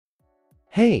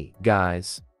Hey,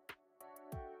 guys!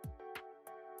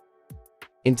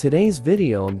 In today's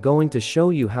video I'm going to show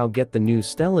you how get the new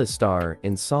stella star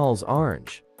in Sol's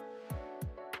Orange.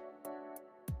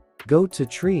 Go to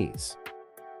Trees.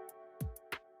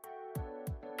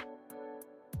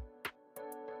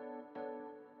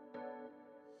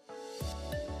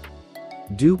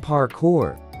 Do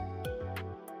Parkour.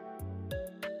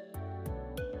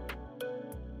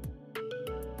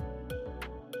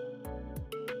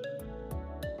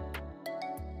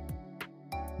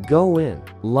 Go in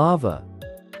Lava.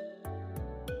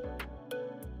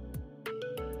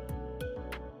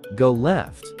 Go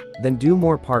left, then do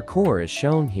more parkour as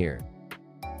shown here.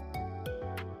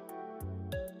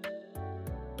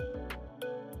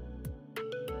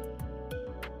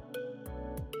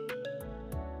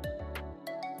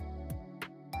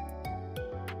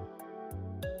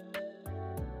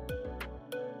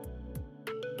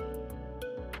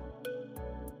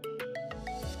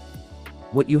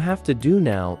 What you have to do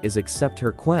now is accept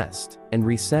her quest and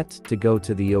reset to go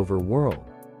to the overworld.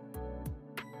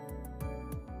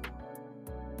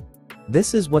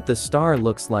 This is what the star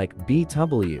looks like.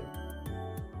 BW.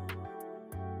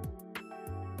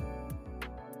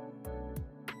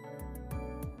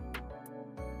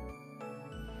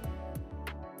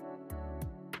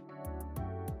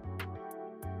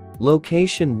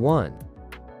 Location 1.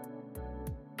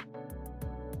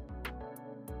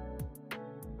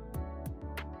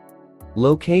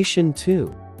 Location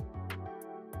 2.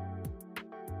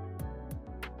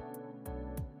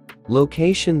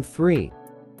 Location 3.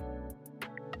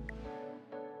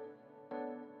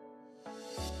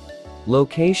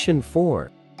 Location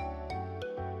 4.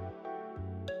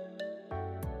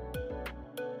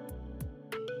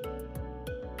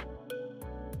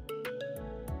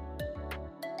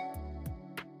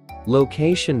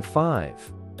 Location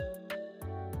 5.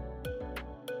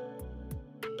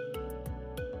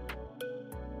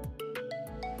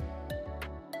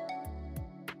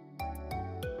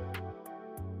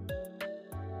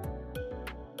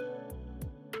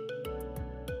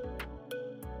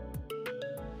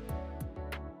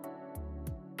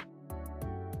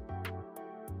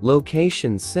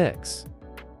 Location 6.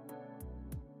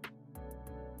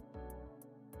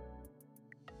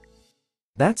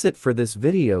 That's it for this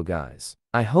video, guys.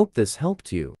 I hope this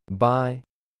helped you. Bye.